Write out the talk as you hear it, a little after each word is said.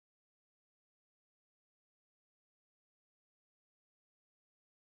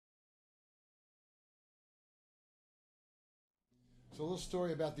So a little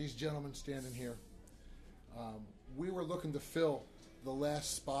story about these gentlemen standing here. We were looking to fill the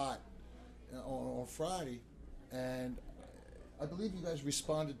last spot on Friday, and I believe you guys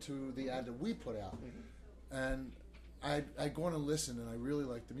responded to the ad that we put out. And I'd gone and listened, and I really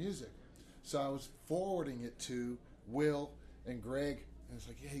liked the music. So I was forwarding it to Will and Greg, and it's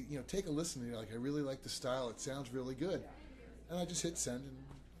like, hey, take a listen. And like, I really like the style. It sounds really good. And I just hit send, and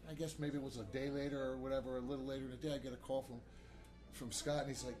I guess maybe it was a day later or whatever, a little later in the day, I get a call from Scott, and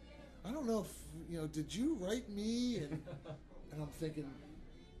he's like, I don't know if, did you write me? And I'm thinking,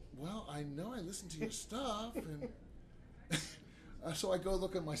 well, I know I listened to your stuff. And so I go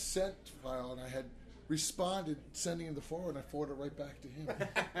look at my sent file, and I had responded, sending him the forward, and I forwarded it right back to him.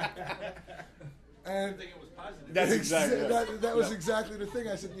 And I think it was positive. That's exactly that was exactly the thing.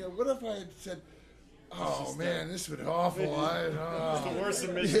 I said, what if I had said, oh man, this would be awful. It's the worst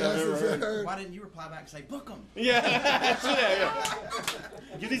submission I've ever heard. Why didn't you reply back and say, book them? Yeah.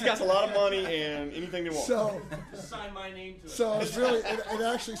 Give these guys a lot of money and anything they want. So Just sign my name to it. So it's really, it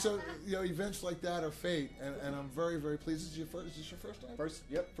actually, events like that are fate, and I'm very, very pleased. Is this your first time?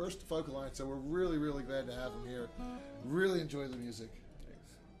 First Folk Alliance. So we're really, really glad to have him here. Really enjoy the music.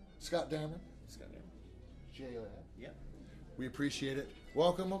 Thanks. Scott Dameron. Jay Ladd. Yep. We appreciate it.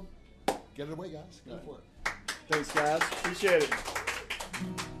 Welcome them. Get it away, guys. Go for it. Thanks, guys. Appreciate it.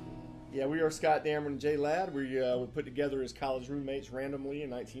 Yeah, we are Scott Dameron and Jay Ladd. We were put together as college roommates randomly in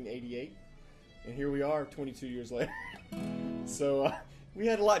 1988, and here we are 22 years later. So we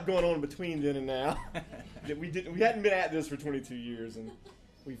had a lot going on between then and now. We hadn't been at this for 22 years, and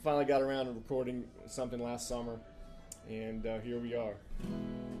we finally got around to recording something last summer, and here we are.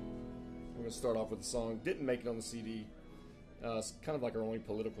 We're going to start off with a song. Didn't make it on the CD. It's kind of like our only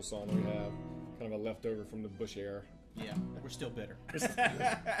political song we have. Kind of a leftover from the Bush era. Yeah, we're still bitter.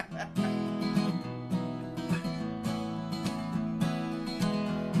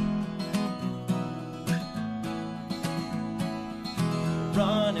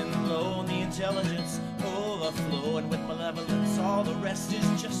 Running low on the intelligence, overflowing with malevolence. All the rest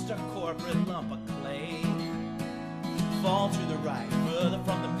is just a corporate lump of clay. Fall to the right, further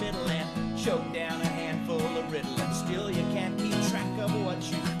from the middle, and choke down a handful of riddling. Still you can't keep track of what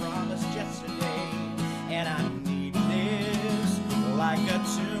you promised yesterday. And I need this like a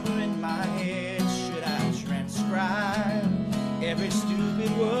tumor in my head. Should I transcribe every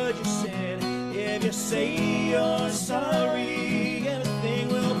stupid word you said? If you say you're sorry, everything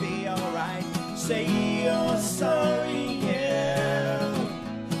will be alright. Say you're sorry, yeah.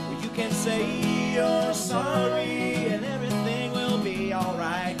 Well, you can say you're sorry, and everything will be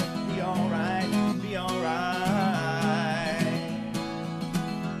alright. Be alright, be alright.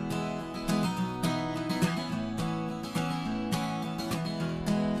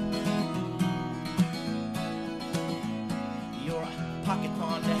 You're a pocket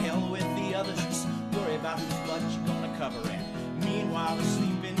pawn, to hell with the others. Just worry about whose blood you're gonna cover it. Meanwhile, the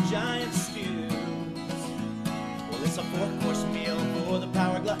sleeping giant stews. Well, it's a 4-course meal for the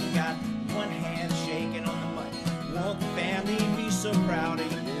power glutton. Got one hand shaking on the money. Won't the family be so proud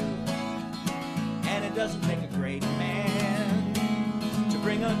of you? And it doesn't take a great man to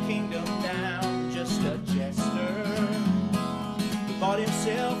bring a kingdom down. Just a jester who bought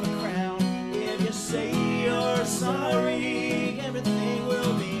himself a crown. If you say you're sorry, everything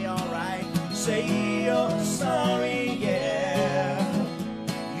will be alright. Say you're sorry, yeah.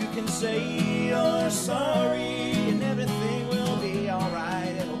 You can say you're sorry, and everything will be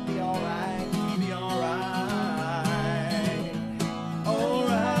alright. It'll be alright, be alright.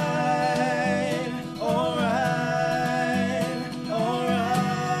 Alright, alright, alright.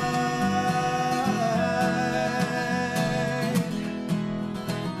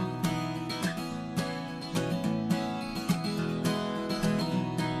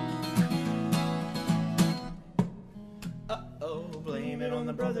 Uh-oh, blame it on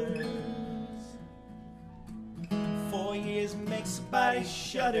the brothers. 4 years makes somebody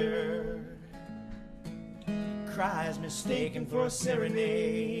shudder. Cries mistaken for a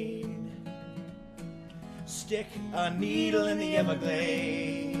serenade. Stick a needle in the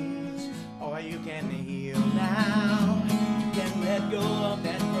Everglades, or you can heal now. You can let go of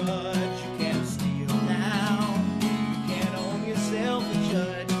that grudge. You can steal now. You can own yourself a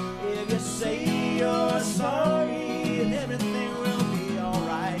judge. If you say you're sorry, and everything will be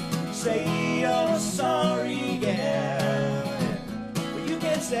alright. Say you're sorry, yeah. Well, you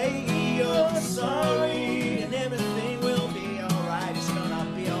can say you're sorry, and everything will be alright. It's gonna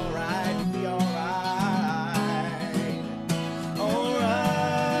be alright, be alright.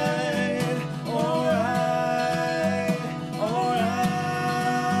 Alright, alright, alright.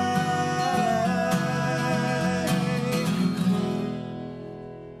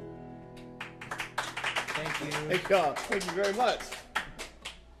 Yeah, thank you very much.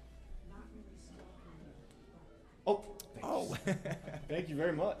 Oh, Oh, thank you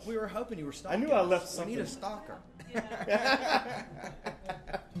very much. we were hoping you were stalking. I knew I us. left We something. need a stalker.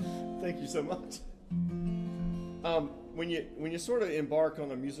 Thank you so much. When you sort of embark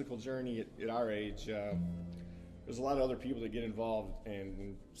on a musical journey at our age, there's a lot of other people that get involved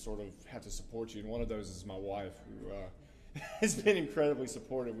and sort of have to support you. And one of those is my wife, who has been incredibly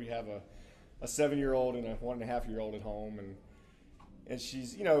supportive. We have a 7-year-old and a 1.5-year-old at home, and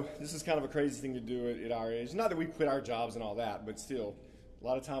she's, this is kind of a crazy thing to do at our age. Not that we quit our jobs and all that, but still, a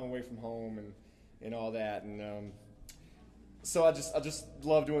lot of time away from home and all that. And so I just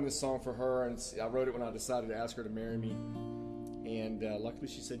love doing this song for her, and I wrote it when I decided to ask her to marry me, and luckily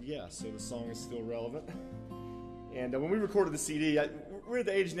she said yes. So the song is still relevant. And when we recorded the CD, we're at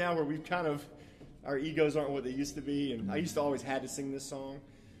the age now where we've kind of, our egos aren't what they used to be, and I used to always had to sing this song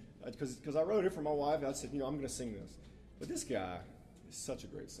because I wrote it for my wife. I said, I'm going to sing this, but this guy is such a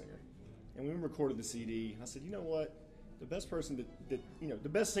great singer. And when we recorded the CD, I said, you know what, the best person the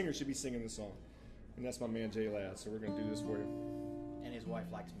best singer should be singing this song. And that's my man Jay Ladd, so we're going to do this for you. And his wife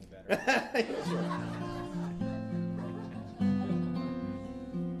likes me better. That's right.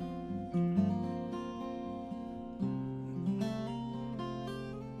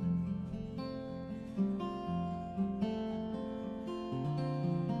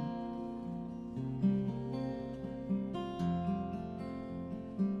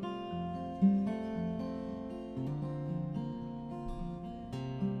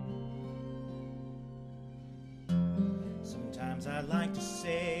 Sometimes I like to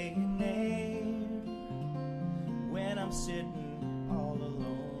say your name when I'm sitting all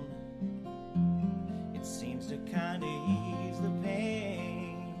alone. It seems to kind of ease the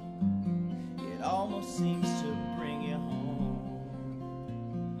pain. It almost seems to bring you home.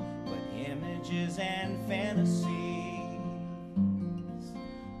 But images and fantasies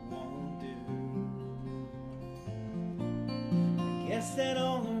won't do. I guess that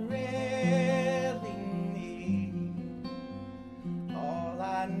all I really need, all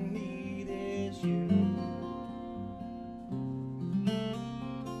I need is you.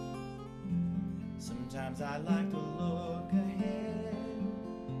 Sometimes I like to look ahead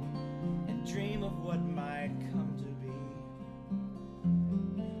and dream of what might come to be.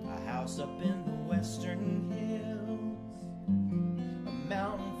 A house up in the western hills, a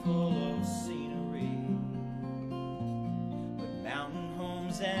mountain full of scenery, but mountain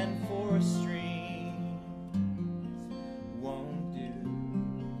homes and forest streams won't do.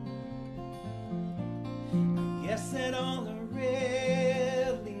 I guess that all I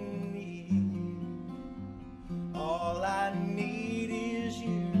really need, all I need is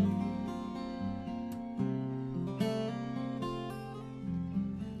you.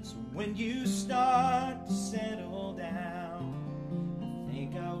 So when you start to settle down, I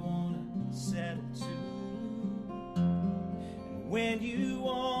think I wanna settle too. And when you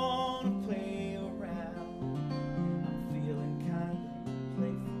wanna play around, I'm feeling kinda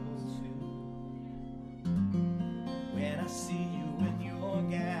playful too. When I see you in your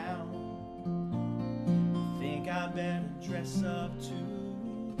gown, I think I better dress up too.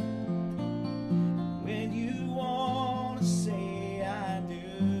 When you wanna say I do,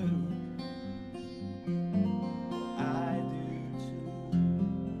 well, I do too.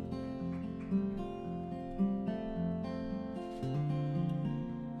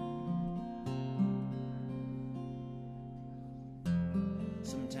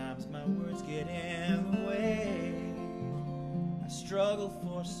 Sometimes my words get in the way. I struggle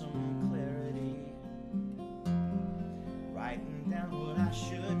for some clarity, writing down what I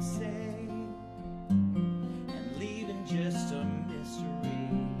should say and leaving just a mystery.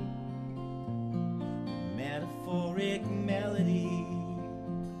 Metaphoric melodies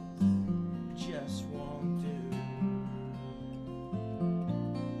just won't do.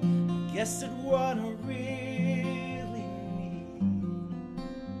 I guess that what I really need,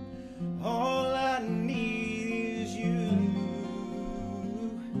 all I need is you.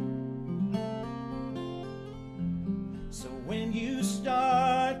 So when you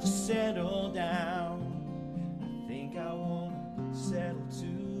start to settle down, I think I wanna settle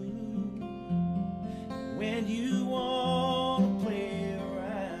too. When you wanna play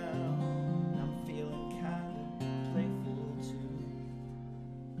around, I'm feeling kinda playful too.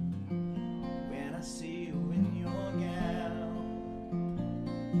 When I see you in your gown,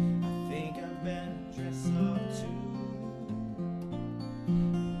 I think I better dress up too.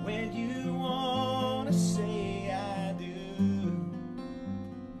 When you wanna say I do,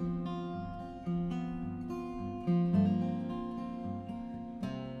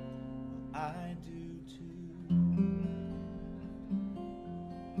 I do too.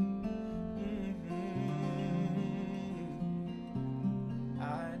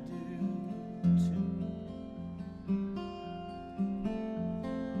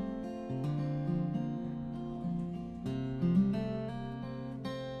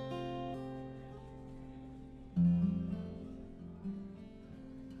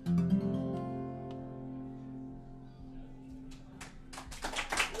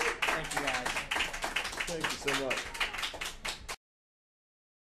 so much.